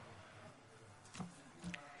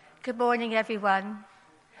Good morning, everyone,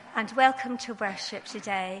 and welcome to worship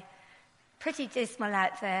today. Pretty dismal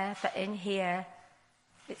out there, but in here,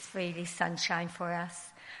 it's really sunshine for us.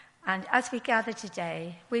 And as we gather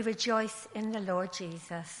today, we rejoice in the Lord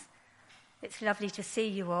Jesus. It's lovely to see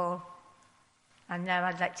you all. And now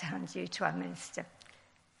I'd like to hand you to our minister,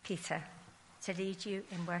 Peter, to lead you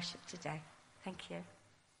in worship today. Thank you.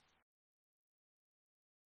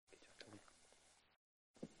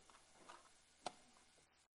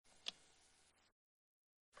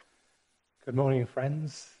 Good morning,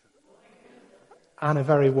 friends, and a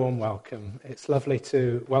very warm welcome. It's lovely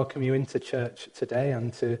to welcome you into church today,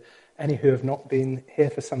 and to any who have not been here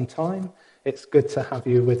for some time, it's good to have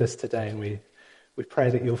you with us today, and we pray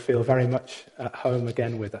that you'll feel very much at home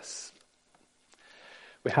again with us.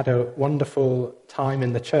 We had a wonderful time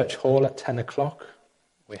in the church hall at 10 o'clock.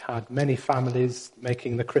 We had many families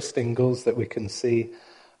making the Christingles that we can see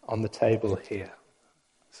on the table here.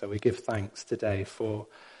 So we give thanks today for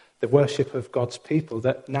the worship of God's people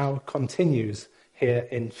that now continues here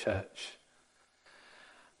in church.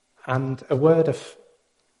 And a word of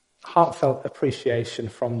heartfelt appreciation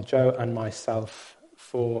from Joe and myself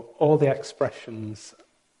for all the expressions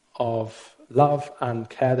of love and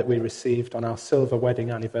care that we received on our silver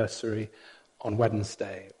wedding anniversary on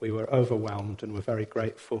Wednesday. We were overwhelmed and were very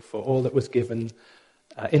grateful for all that was given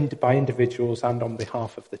by individuals and on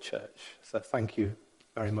behalf of the church. So thank you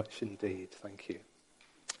very much indeed. Thank you.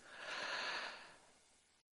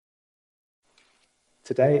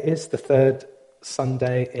 Today is the third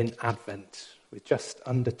Sunday in Advent, with just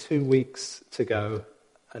under 2 weeks to go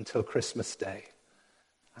until Christmas Day.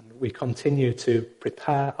 And we continue to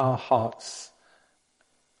prepare our hearts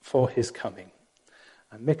for his coming.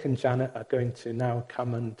 And Mick and Janet are going to now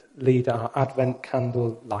come and lead our Advent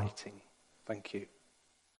candle lighting. Thank you.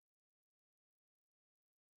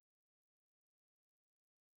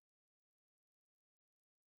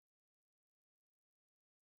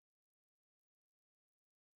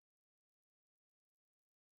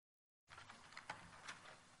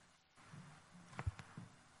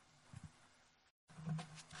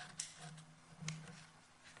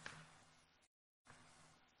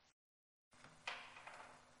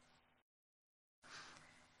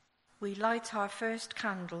 We light our first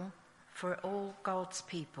candle for all God's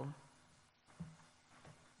people.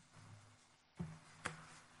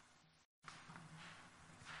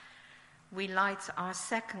 We light our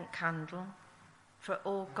second candle for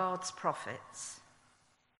all God's prophets.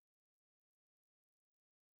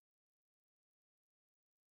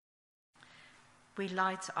 We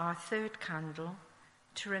light our third candle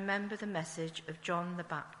to remember the message of John the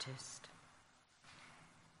Baptist.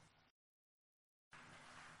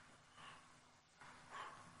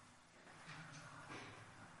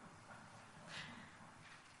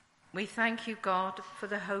 We thank you, God, for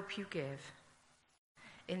the hope you give.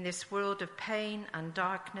 In this world of pain and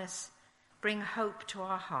darkness, bring hope to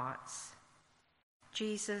our hearts.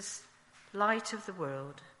 Jesus, light of the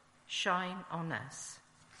world, shine on us.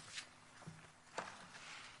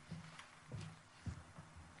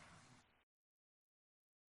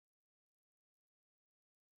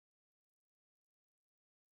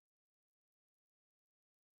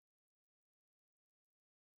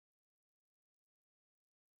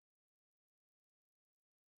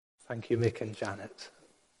 Thank you, Mick and Janet.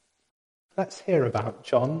 Let's hear about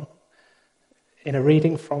John in a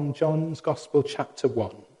reading from John's Gospel, chapter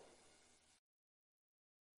 1.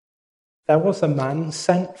 There was a man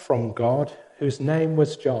sent from God whose name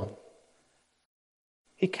was John.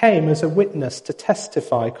 He came as a witness to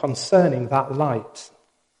testify concerning that light,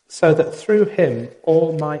 so that through him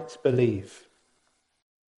all might believe.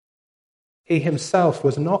 He himself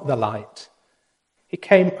was not the light. He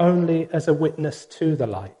came only as a witness to the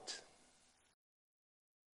light.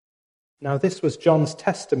 Now this was John's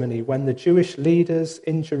testimony when the Jewish leaders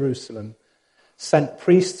in Jerusalem sent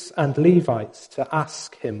priests and Levites to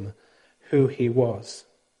ask him who he was.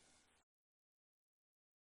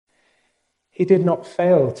 He did not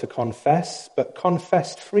fail to confess, but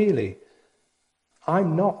confessed freely,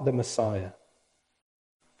 "I'm not the Messiah."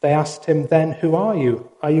 They asked him then, "Who are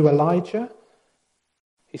you? Are you Elijah?"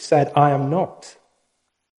 He said, "I am not."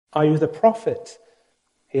 "Are you the prophet?"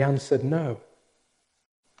 He answered, "No."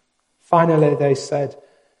 Finally, they said,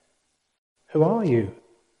 "Who are you?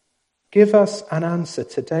 Give us an answer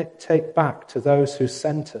to take back to those who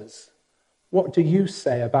sent us. What do you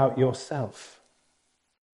say about yourself?"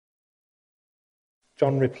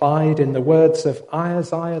 John replied in the words of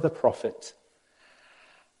Isaiah the prophet,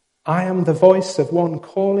 "I am the voice of one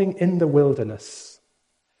calling in the wilderness.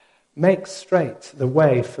 Make straight the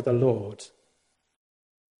way for the Lord."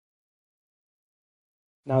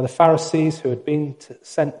 Now the Pharisees who had been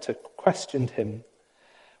sent to question him,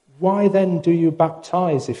 "Why then do you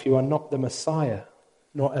baptize if you are not the Messiah,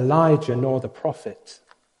 nor Elijah, nor the prophet?"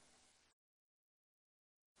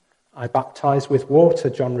 "I baptize with water,"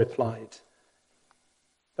 John replied.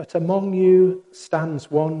 "But among you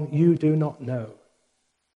stands one you do not know.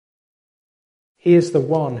 He is the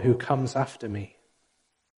one who comes after me,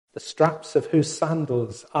 the straps of whose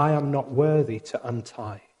sandals I am not worthy to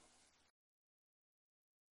untie."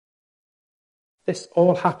 This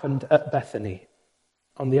all happened at Bethany,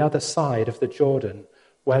 on the other side of the Jordan,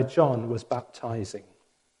 where John was baptizing.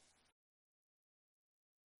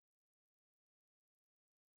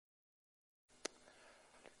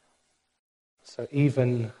 So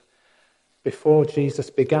even before Jesus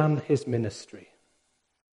began his ministry,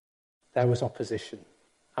 there was opposition,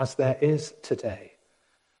 as there is today.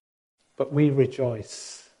 But we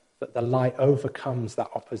rejoice that the light overcomes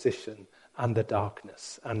that opposition and the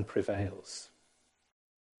darkness and prevails.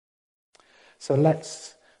 So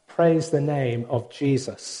let's praise the name of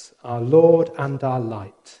Jesus, our Lord and our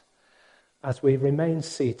light, as we remain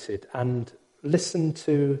seated and listen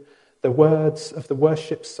to the words of the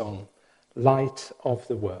worship song, Light of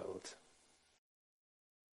the World.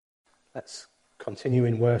 Let's continue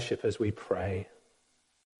in worship as we pray.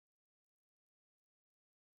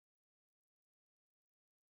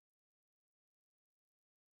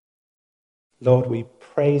 Lord, we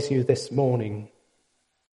praise you this morning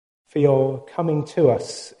for your coming to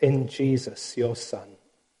us in Jesus, your Son.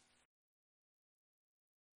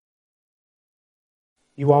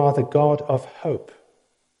 You are the God of hope,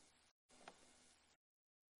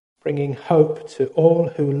 bringing hope to all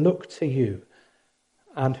who look to you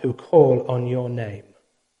and who call on your name.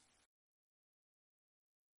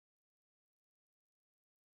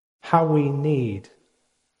 How we need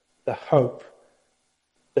the hope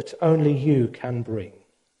that only you can bring.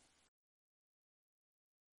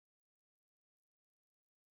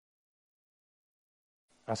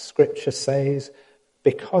 As Scripture says,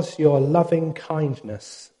 because your loving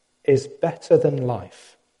kindness is better than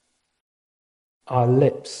life, our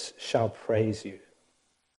lips shall praise you.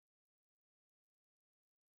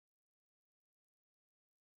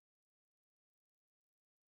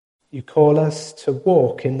 You call us to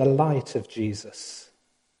walk in the light of Jesus,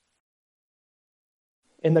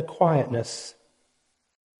 in the quietness.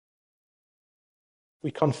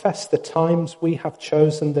 We confess the times we have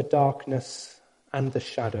chosen the darkness and the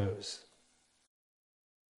shadows,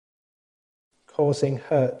 causing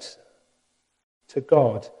hurt to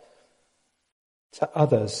God, to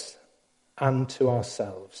others, and to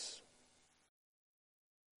ourselves.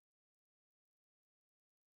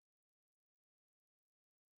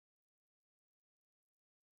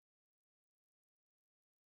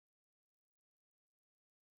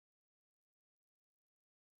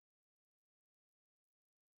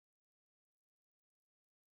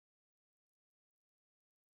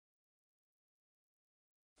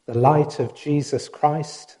 The light of Jesus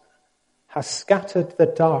Christ has scattered the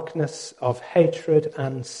darkness of hatred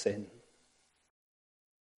and sin.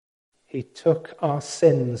 He took our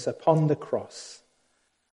sins upon the cross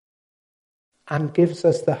and gives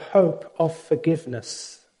us the hope of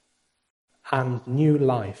forgiveness and new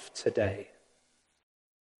life today.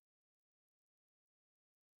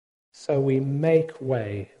 So we make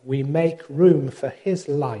way, we make room for his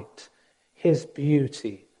light, his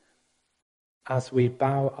beauty, as we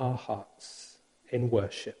bow our hearts in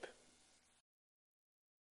worship.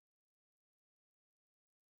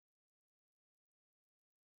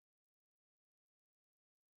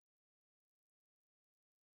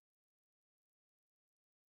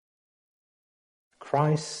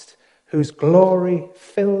 Christ, whose glory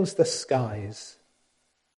fills the skies,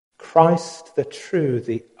 Christ the true,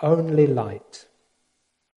 the only light,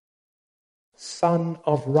 Son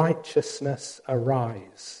of righteousness,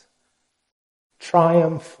 arise,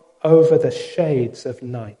 triumph over the shades of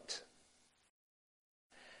night.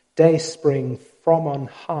 Dayspring from on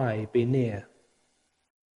high be near,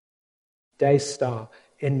 day star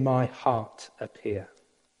in my heart appear.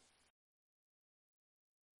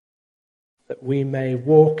 That we may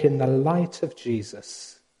walk in the light of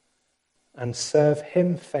Jesus and serve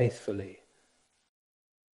him faithfully.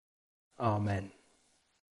 Amen.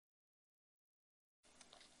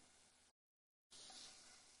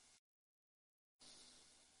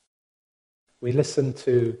 We listen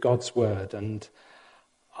to God's word, and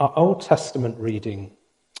our Old Testament reading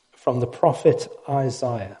from the prophet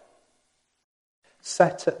Isaiah,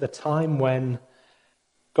 set at the time when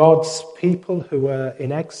God's people who were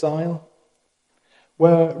in exile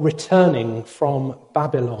were returning from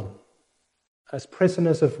Babylon as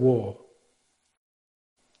prisoners of war.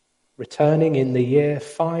 returning in the year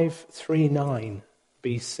 539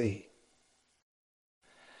 BC.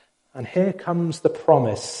 And here comes the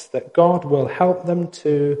promise that God will help them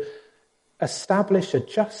to establish a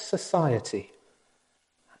just society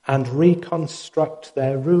and reconstruct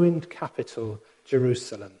their ruined capital,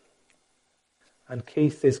 Jerusalem. And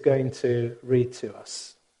Keith is going to read to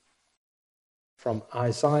us from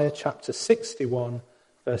Isaiah chapter 61,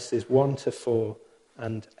 verses 1 to 4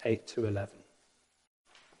 and 8 to 11.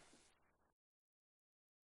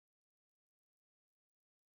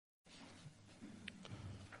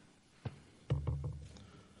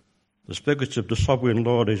 The Spirit of the Sovereign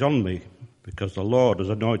Lord is on me, because the Lord has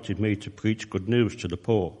anointed me to preach good news to the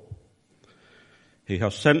poor. He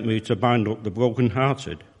has sent me to bind up the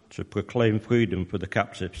brokenhearted, to proclaim freedom for the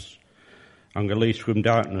captives, and release from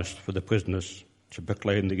darkness for the prisoners, to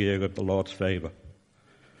proclaim the year of the Lord's favour,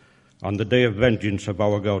 and the day of vengeance of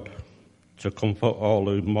our God, to comfort all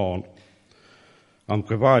who mourn, and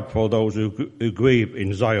provide for those who grieve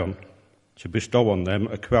in Zion, to bestow on them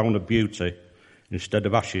a crown of beauty instead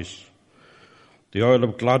of ashes, the oil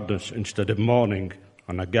of gladness instead of mourning,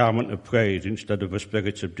 and a garment of praise instead of a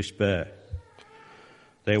spirit of despair.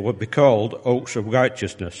 They will be called oaks of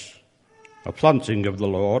righteousness, a planting of the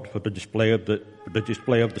Lord for the display of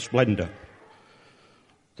the splendour.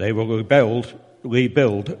 They will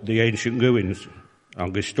rebuild the ancient ruins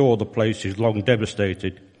and restore the places long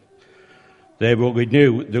devastated. They will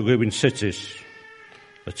renew the ruined cities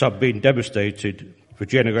that have been devastated for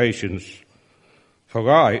generations. For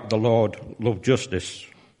I, the Lord, love justice.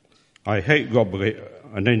 I hate robbery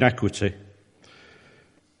and inequity.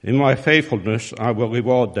 In my faithfulness I will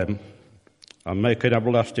reward them and make an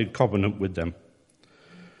everlasting covenant with them.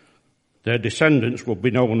 Their descendants will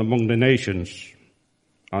be known among the nations,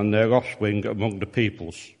 and their offspring among the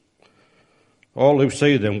peoples. All who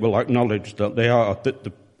see them will acknowledge that they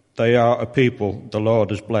are a people the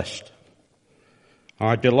Lord has blessed.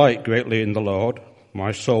 I delight greatly in the Lord.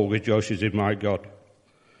 My soul rejoices in my God.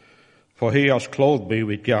 For he has clothed me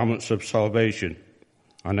with garments of salvation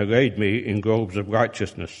and arrayed me in robes of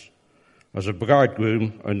righteousness, as a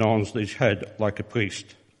bridegroom adorns his head like a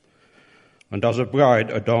priest, and as a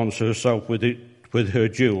bride adorns herself with her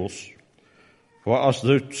jewels. For as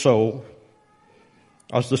the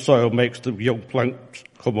soil makes the young plants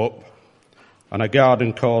come up, and a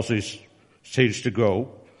garden causes seeds to grow,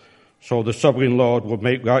 so the sovereign Lord will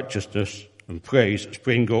make righteousness and praise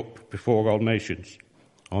spring up before all nations.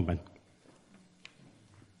 Amen.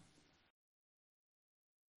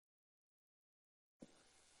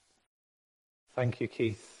 Thank you,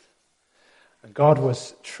 Keith. And God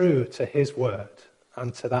was true to his word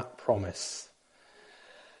and to that promise.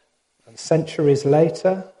 And centuries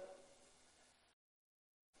later,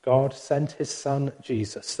 God sent his son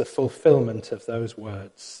Jesus, the fulfillment of those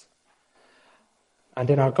words. And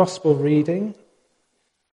in our gospel reading,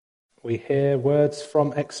 we hear words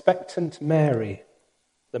from expectant Mary,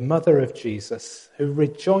 the mother of Jesus, who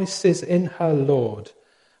rejoices in her Lord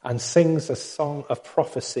and sings a song of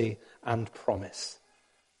prophecy and promise.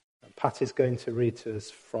 And Pat is going to read to us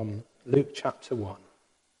from Luke chapter 1.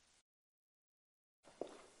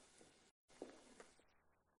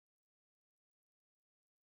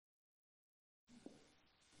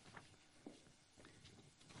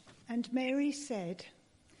 And Mary said,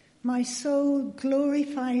 "My soul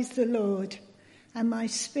glorifies the Lord, and my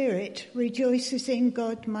spirit rejoices in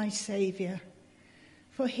God my Saviour,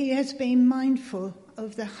 for he has been mindful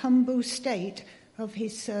of the humble state of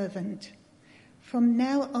his servant. From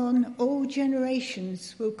now on all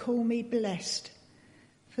generations will call me blessed,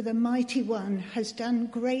 for the Mighty One has done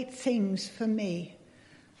great things for me.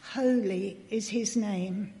 Holy is his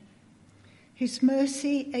name. His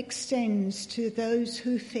mercy extends to those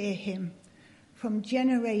who fear him, from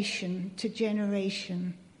generation to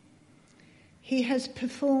generation. He has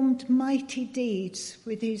performed mighty deeds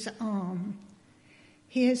with his arm.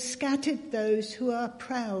 He has scattered those who are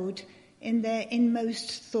proud in their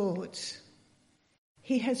inmost thoughts.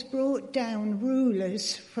 He has brought down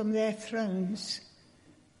rulers from their thrones,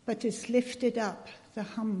 but has lifted up the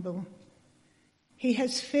humble. He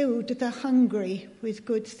has filled the hungry with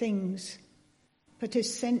good things, but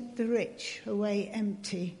has sent the rich away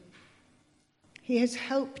empty. He has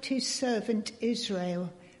helped his servant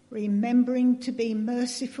Israel, remembering to be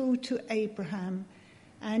merciful to Abraham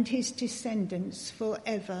and his descendants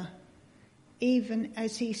forever, even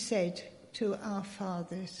as he said to our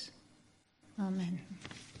fathers." Amen.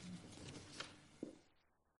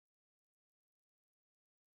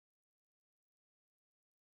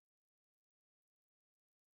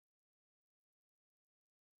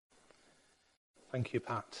 Thank you,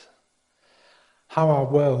 Pat. how our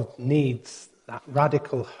world needs that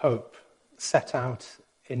radical hope set out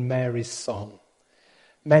in Mary's song.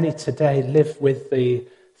 Many today live with the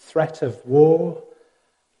threat of war,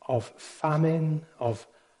 of famine, of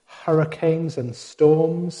hurricanes and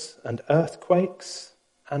storms and earthquakes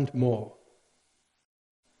and more.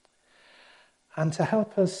 And to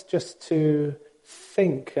help us just to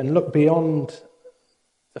think and look beyond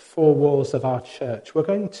the four walls of our church, we're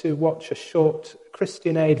going to watch a short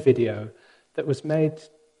Christian Aid video that was made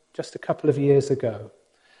just a couple of years ago.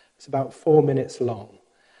 It's about 4 minutes long,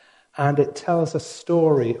 and it tells a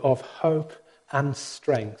story of hope and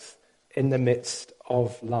strength in the midst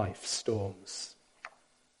of life storms.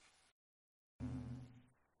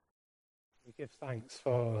 We give thanks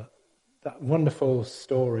for that wonderful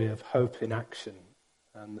story of hope in action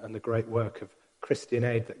and the great work of Christian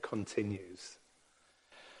Aid that continues.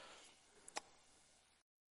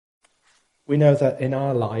 We know that in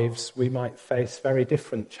our lives we might face very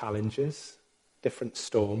different challenges, different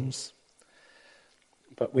storms,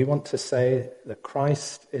 but we want to say that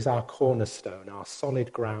Christ is our cornerstone, our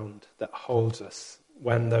solid ground that holds us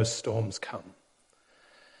when those storms come.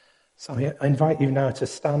 So I invite you now to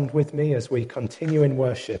stand with me as we continue in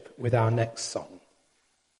worship with our next song.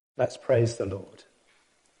 Let's praise the Lord.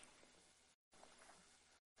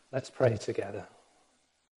 Let's pray together.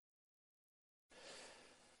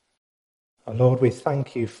 Oh Lord, we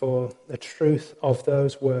thank you for the truth of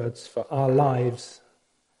those words for our lives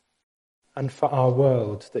and for our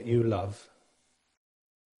world that you love.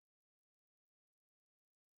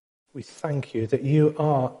 We thank you that you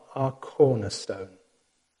are our cornerstone,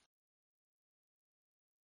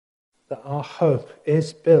 that our hope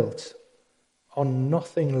is built on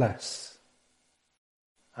nothing less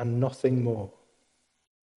and nothing more.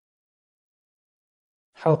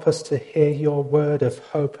 Help us to hear your word of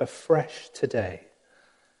hope afresh today.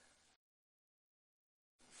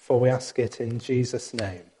 For we ask it in Jesus'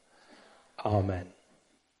 name. Amen.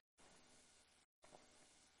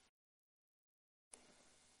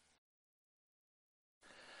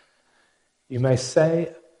 You may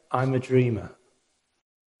say, I'm a dreamer,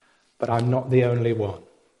 but I'm not the only one.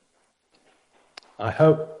 I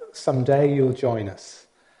hope someday you'll join us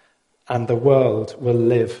and the world will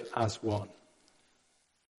live as one.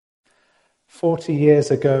 40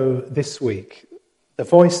 years ago this week, the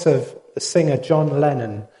voice of the singer John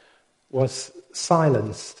Lennon was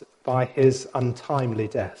silenced by his untimely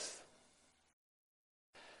death.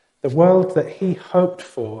 The world that he hoped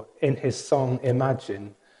for in his song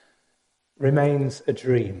Imagine remains a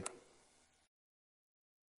dream.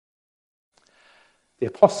 The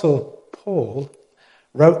Apostle Paul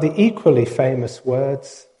wrote the equally famous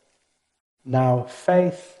words, "Now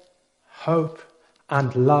faith, hope,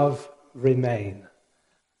 and love remain,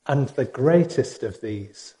 and the greatest of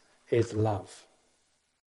these is love."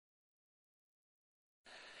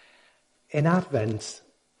 In Advent,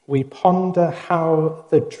 we ponder how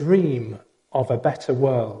the dream of a better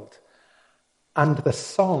world and the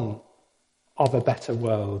song of a better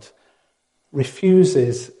world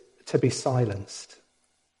refuses to be silenced.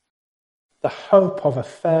 The hope of a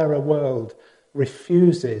fairer world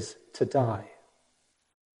refuses to die.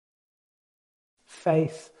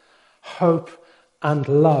 Faith, hope, and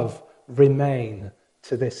love remain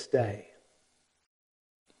to this day.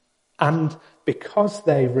 And because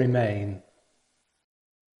they remain,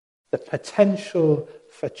 the potential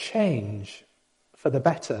for change for the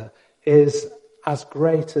better is as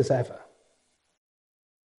great as ever.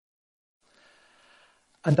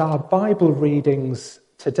 And our Bible readings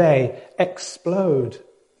today explode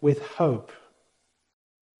with hope.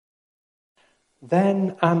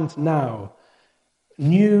 Then and now,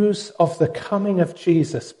 news of the coming of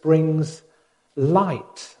Jesus brings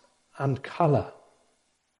light and colour.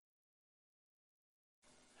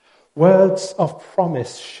 Words of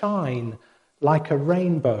promise shine like a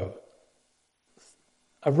rainbow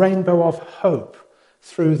of hope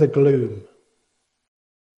through the gloom.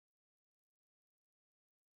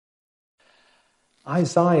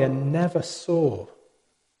 Isaiah never saw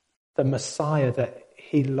the Messiah that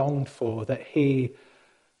he longed for, that he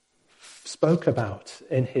spoke about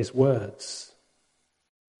in his words.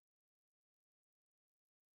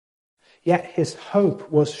 Yet his hope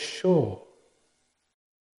was sure.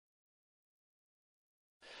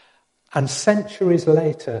 And centuries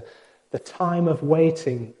later, the time of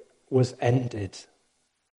waiting was ended.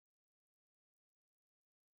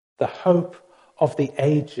 The hope of the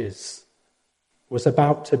ages was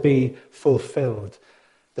about to be fulfilled.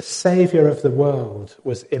 The Saviour of the world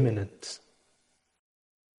was imminent.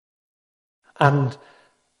 And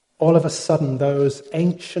all of a sudden, those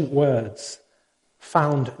ancient words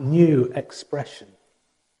found new expression.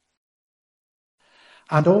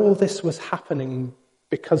 And all this was happening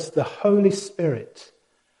because the Holy Spirit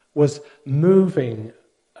was moving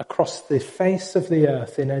across the face of the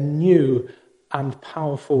earth in a new and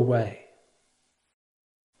powerful way.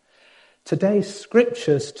 Today's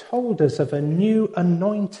scriptures told us of a new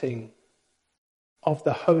anointing of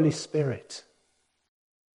the Holy Spirit.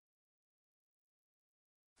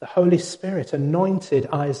 The Holy Spirit anointed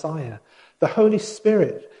Isaiah. The Holy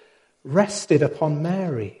Spirit rested upon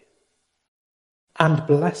Mary and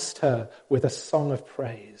blessed her with a song of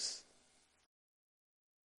praise.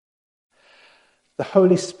 The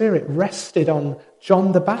Holy Spirit rested on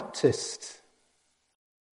John the Baptist,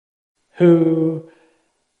 who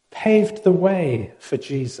paved the way for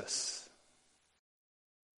Jesus.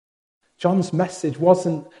 John's message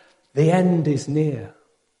wasn't the end is near,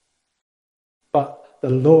 but the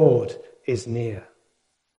Lord is near.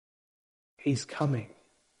 He's coming.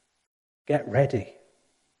 Get ready.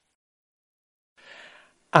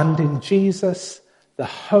 And in Jesus, the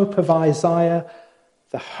hope of Isaiah,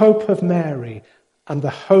 the hope of Mary, and the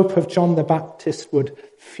hope of John the Baptist would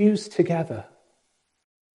fuse together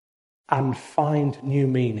and find new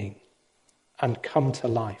meaning and come to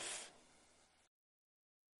life.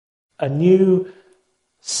 A new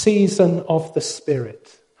season of the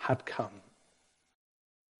Spirit had come.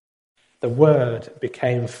 The Word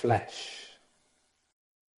became flesh.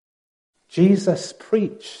 Jesus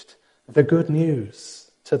preached the good news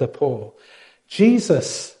to the poor.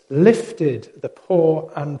 Jesus lifted the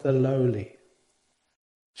poor and the lowly.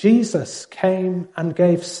 Jesus came and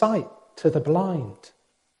gave sight to the blind,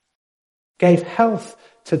 gave health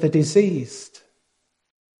to the diseased.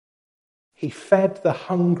 He fed the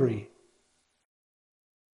hungry.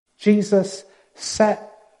 Jesus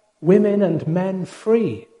set women and men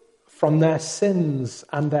free from their sins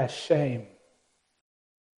and their shame.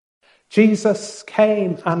 Jesus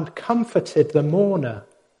came and comforted the mourner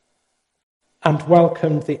and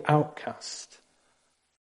welcomed the outcast.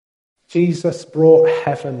 Jesus brought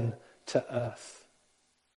heaven to earth.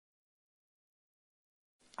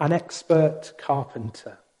 An expert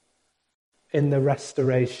carpenter in the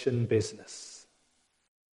restoration business.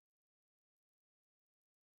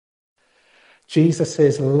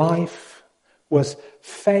 Jesus' life was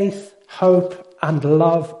faith, hope, and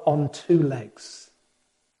love on two legs.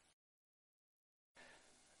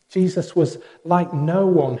 Jesus was like no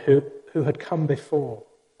one who had come before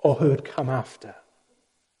or who had come after.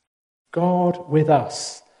 God with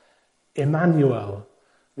us, Emmanuel,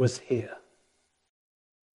 was here.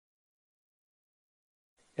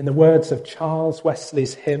 In the words of Charles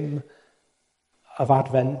Wesley's hymn of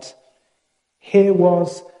Advent, here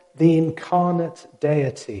was the incarnate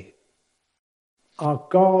deity, our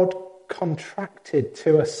God contracted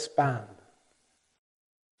to a span,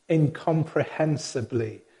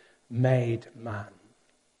 incomprehensibly made man.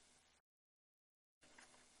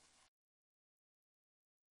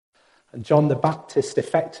 And John the Baptist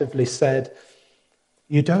effectively said,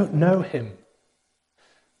 you don't know him,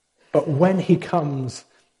 but when he comes,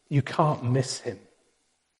 you can't miss him.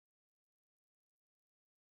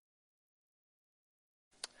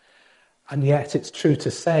 And yet it's true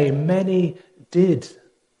to say many did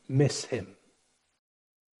miss him.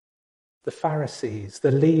 The Pharisees,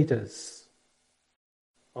 the leaders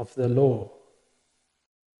of the law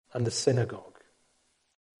and the synagogue.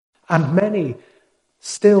 And many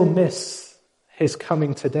still miss his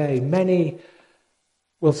coming today. Many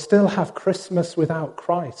will still have Christmas without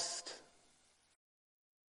Christ.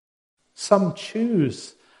 Some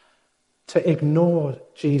choose to ignore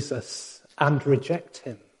Jesus and reject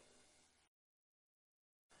him.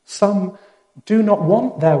 Some do not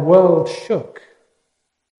want their world shook,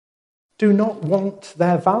 do not want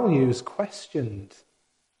their values questioned,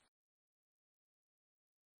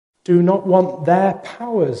 do not want their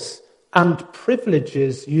powers and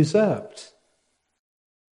privileges usurped.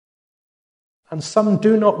 And some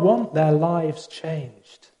do not want their lives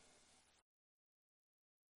changed.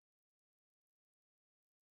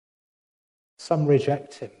 Some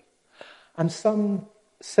reject him. And some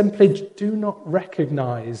simply do not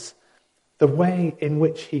recognize the way in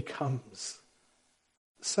which he comes.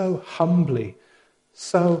 So humbly,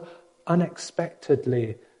 so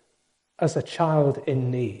unexpectedly, as a child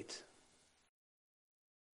in need.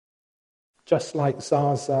 Just like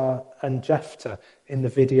Zaza and Jephthah in the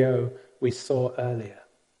video we saw earlier.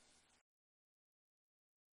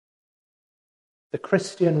 The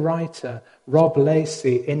Christian writer Rob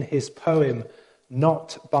Lacey, in his poem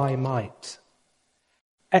Not by Might,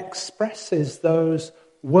 expresses those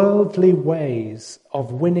worldly ways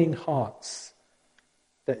of winning hearts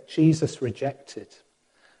that Jesus rejected.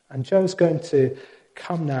 And Joe's going to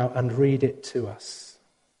come now and read it to us.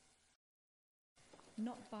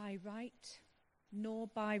 Not by right, nor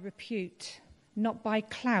by repute, not by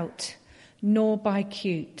clout, nor by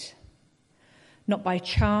cute, not by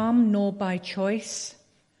charm, nor by choice,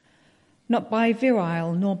 not by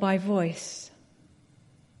virile, nor by voice,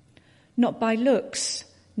 not by looks,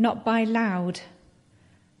 not by loud,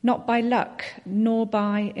 not by luck, nor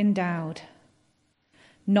by endowed,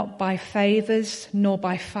 not by favours, nor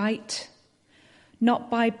by fight, not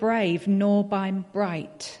by brave, nor by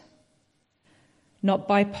bright, not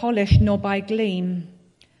by polish, nor by gleam,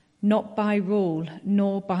 not by rule,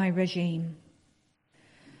 nor by regime,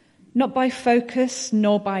 not by focus,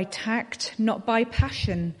 nor by tact, not by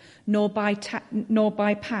passion, nor by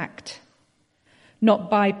pact, not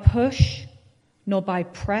by push, nor by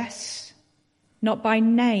press, not by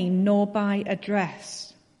name, nor by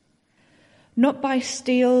address, not by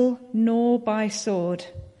steel, nor by sword,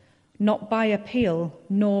 not by appeal,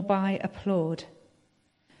 nor by applaud,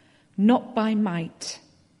 not by might,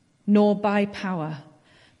 nor by power,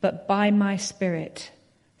 but by my Spirit,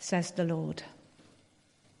 says the Lord.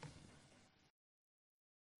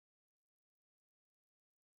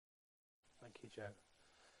 Thank you, Joe.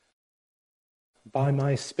 By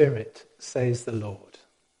my Spirit, says the Lord.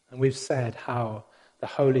 And we've said how the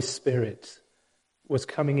Holy Spirit was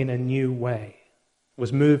coming in a new way,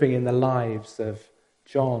 was moving in the lives of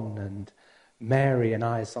John and Mary and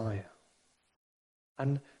Isaiah.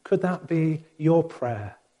 And could that be your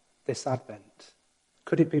prayer this Advent?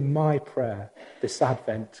 Could it be my prayer this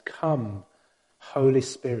Advent? Come, Holy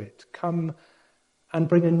Spirit, come and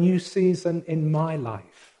bring a new season in my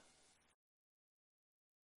life.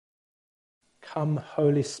 Come,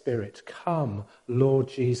 Holy Spirit, come, Lord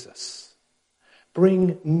Jesus.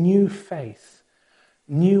 Bring new faith,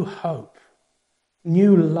 new hope,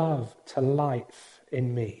 new love to life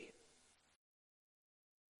in me.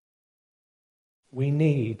 We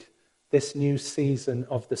need this new season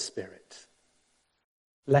of the Spirit.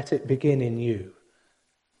 Let it begin in you,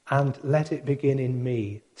 and let it begin in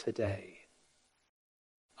me today.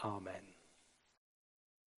 Amen.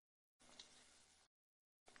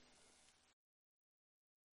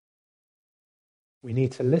 We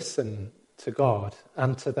need to listen to God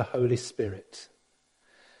and to the Holy Spirit.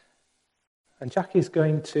 And Jackie's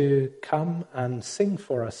going to come and sing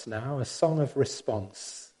for us now a song of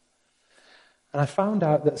response. And I found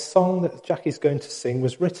out that the song that Jackie's going to sing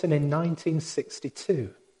was written in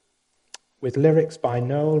 1962 with lyrics by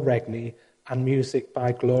Noel Regney and music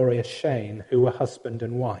by Gloria Shane, who were husband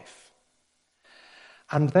and wife.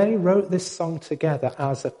 And they wrote this song together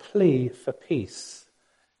as a plea for peace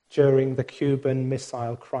during the Cuban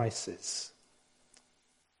Missile Crisis.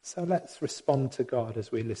 So let's respond to God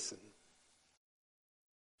as we listen.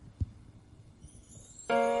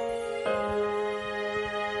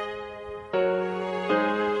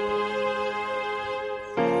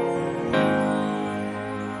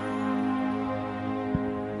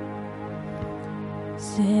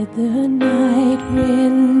 Said the night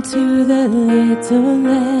wind to the little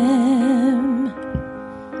lamb,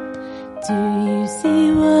 do you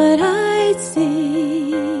see what I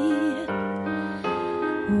see?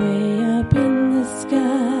 Way up in the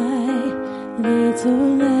sky,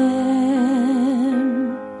 little lamb,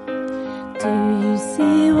 do you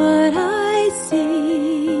see what I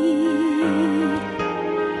see?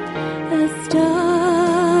 A star,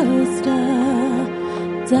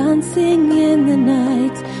 dancing in the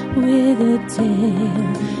night with a tail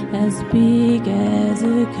as big as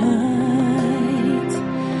a kite,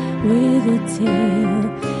 with a tail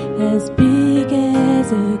as big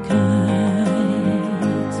as a kite.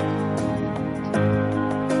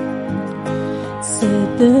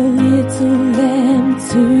 Said the little lamb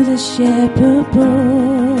to the shepherd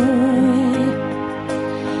boy,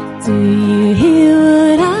 do you hear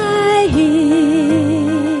what I hear?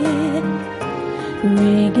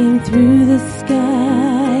 Ringing through the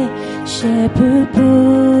sky, shepherd boy,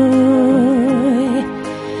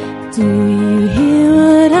 do you hear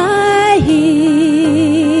what I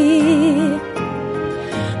hear?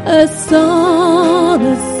 A song,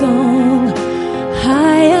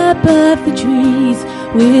 high above the trees,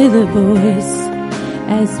 with a voice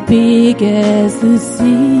as big as the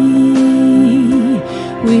sea,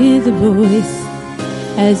 with a voice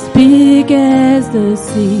as big as the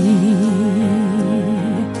sea.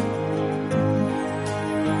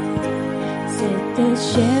 Said the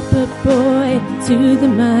shepherd boy to the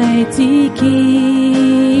mighty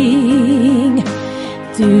king,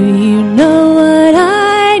 do you know what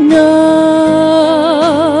I know?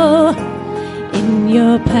 In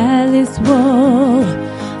your palace wall,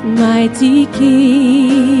 mighty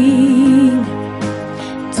King.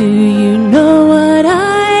 Do you know what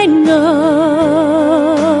I know?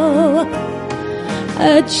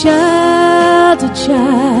 A child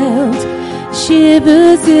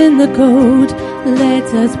shivers in the cold.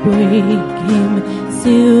 Let us bring him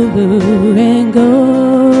silver and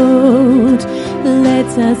gold.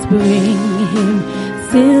 Let us bring him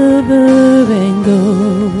silver and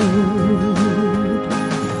gold.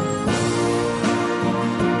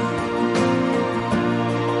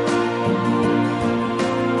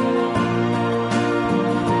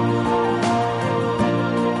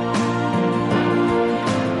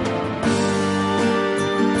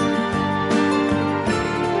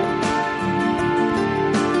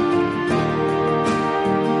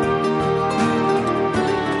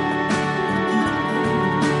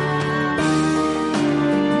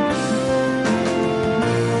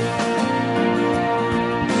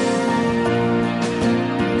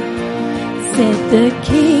 Said the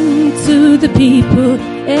King to the people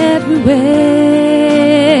everywhere.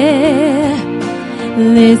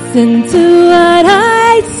 Listen to what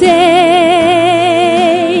I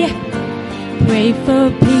say. Pray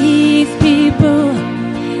for peace, people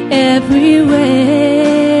everywhere.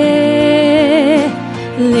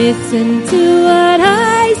 Listen to what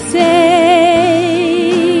I say.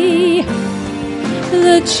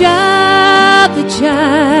 The child,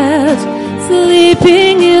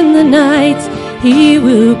 sleeping in the night, he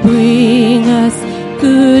will bring us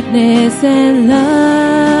goodness and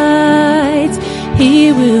light.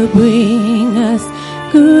 He will bring us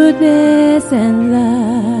goodness and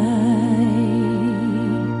light.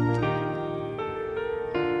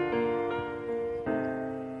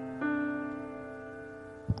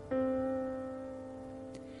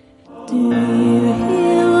 Do you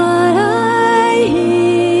hear what I hear?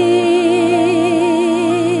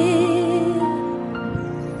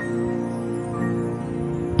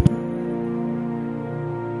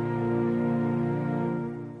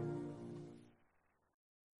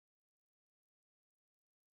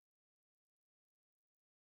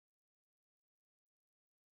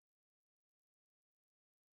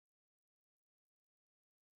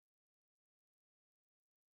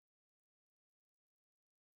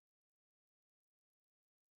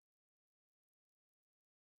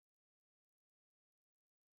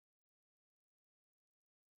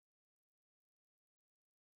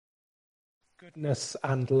 Goodness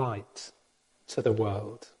and light to the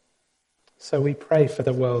world. So we pray for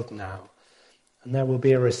the world now, and there will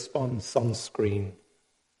be a response on screen.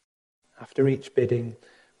 After each bidding,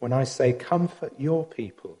 when I say, comfort your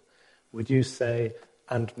people, would you say,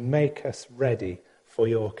 and make us ready for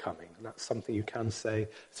your coming? And that's something you can say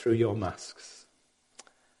through your masks.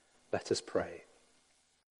 Let us pray.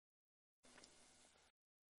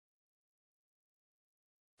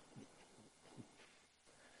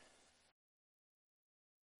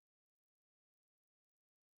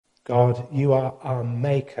 God, you are our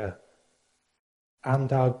maker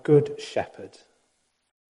and our good shepherd.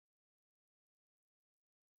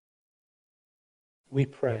 We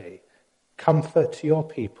pray, comfort your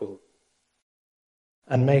people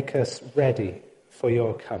and make us ready for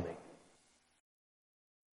your coming.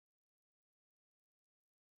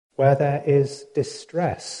 Where there is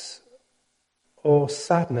distress or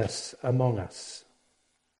sadness among us,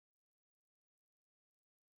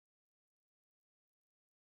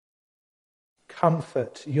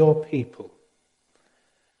 comfort your people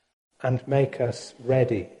and make us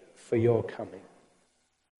ready for your coming.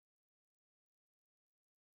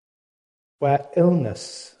 Where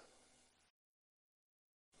illness,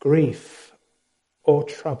 grief, or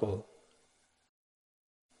trouble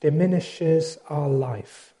diminishes our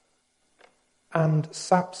life and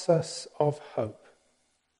saps us of hope,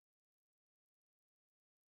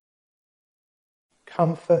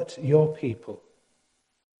 comfort your people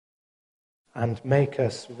and make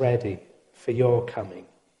us ready for your coming.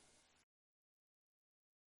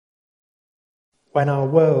 When our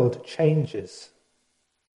world changes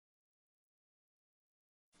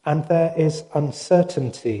and there is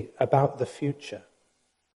uncertainty about the future,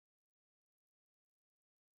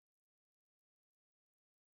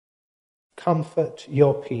 comfort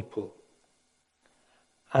your people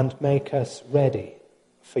and make us ready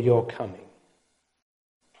for your coming.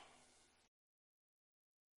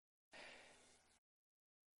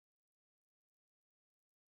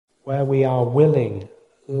 Where we are willing,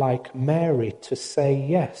 like Mary, to say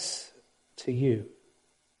yes to you,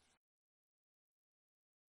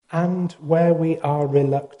 and where we are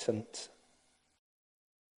reluctant,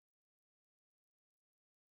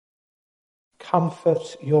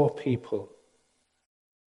 comfort your people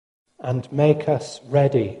and make us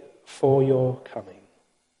ready for your coming.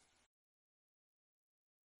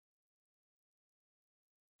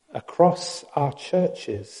 Across our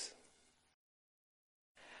churches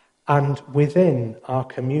and within our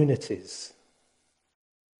communities,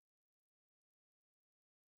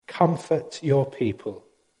 comfort your people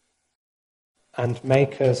and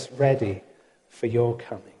make us ready for your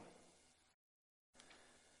coming.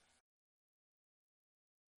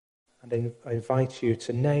 And I invite you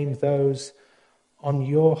to name those on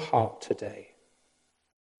your heart today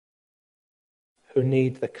who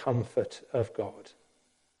need the comfort of God.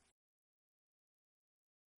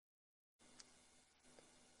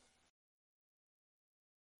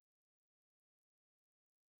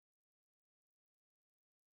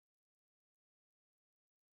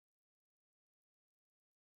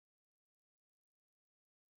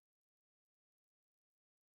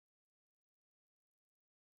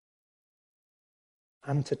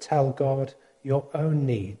 And to tell God your own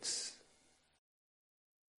needs.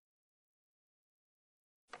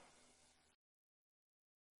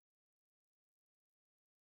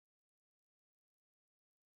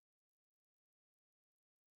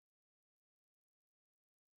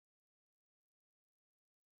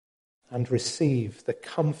 And receive the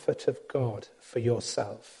comfort of God for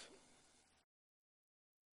yourself.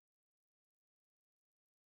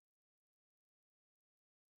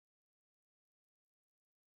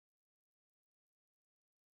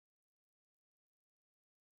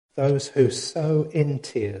 Those who sow in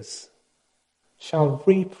tears shall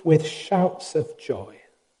reap with shouts of joy.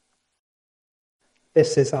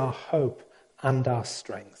 This is our hope and our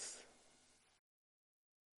strength.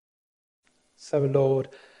 So, Lord,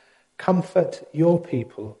 comfort your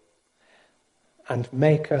people and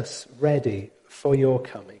make us ready for your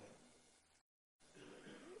coming.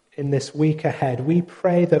 In this week ahead, we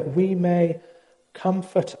pray that we may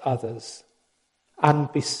comfort others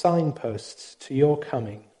and be signposts to your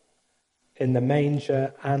coming in the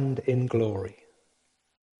manger and in glory.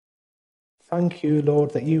 Thank you,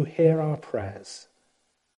 Lord, that you hear our prayers,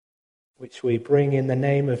 which we bring in the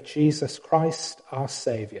name of Jesus Christ, our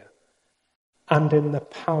Saviour, and in the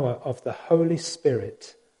power of the Holy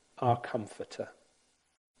Spirit, our Comforter.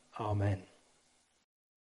 Amen.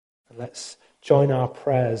 And let's join our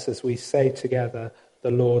prayers as we say together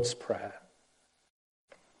the Lord's Prayer.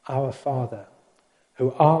 Our Father,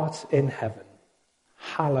 who art in heaven,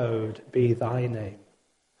 hallowed be thy name.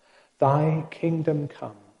 Thy kingdom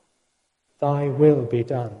come, thy will be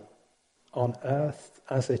done, on earth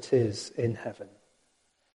as it is in heaven.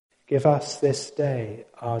 Give us this day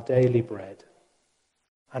our daily bread,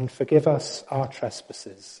 and forgive us our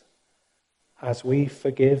trespasses, as we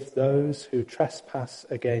forgive those who trespass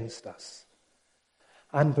against us.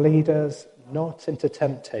 And lead us not into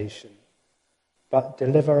temptation, but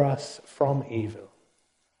deliver us from evil.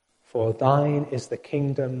 For thine is the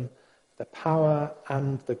kingdom, the power,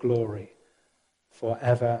 and the glory,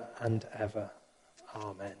 forever and ever.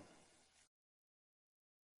 Amen.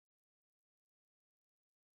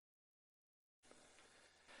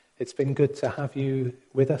 It's been good to have you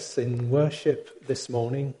with us in worship this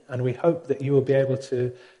morning, and we hope that you will be able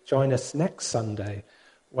to join us next Sunday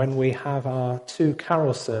when we have our 2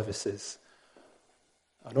 carol services.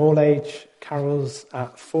 An all-age carols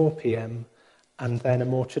at 4 p.m, and then a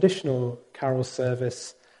more traditional carol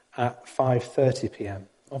service at 5:30 p.m.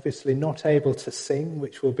 Obviously not able to sing,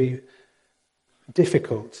 which will be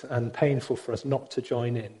difficult and painful for us not to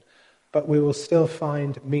join in, but we will still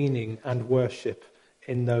find meaning and worship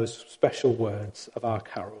in those special words of our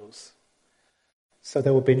carols. So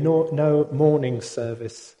there will be no morning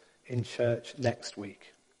service in church next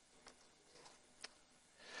week.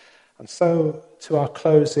 And so to our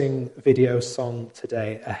closing video song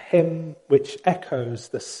today, a hymn which echoes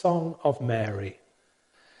the Song of Mary,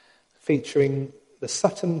 featuring the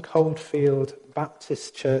Sutton Coldfield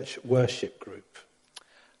Baptist Church Worship Group.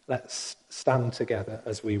 Let's stand together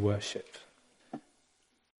as we worship.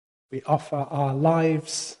 We offer our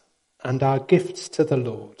lives and our gifts to the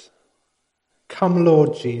Lord. Come,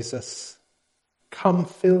 Lord Jesus, come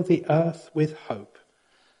fill the earth with hope,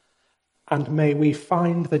 and may we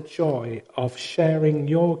find the joy of sharing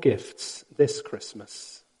your gifts this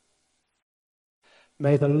Christmas.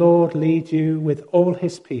 May the Lord lead you with all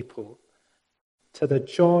his people to the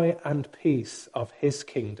joy and peace of his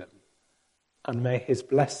kingdom, and may his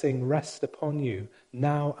blessing rest upon you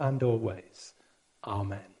now and always.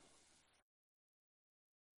 Amen.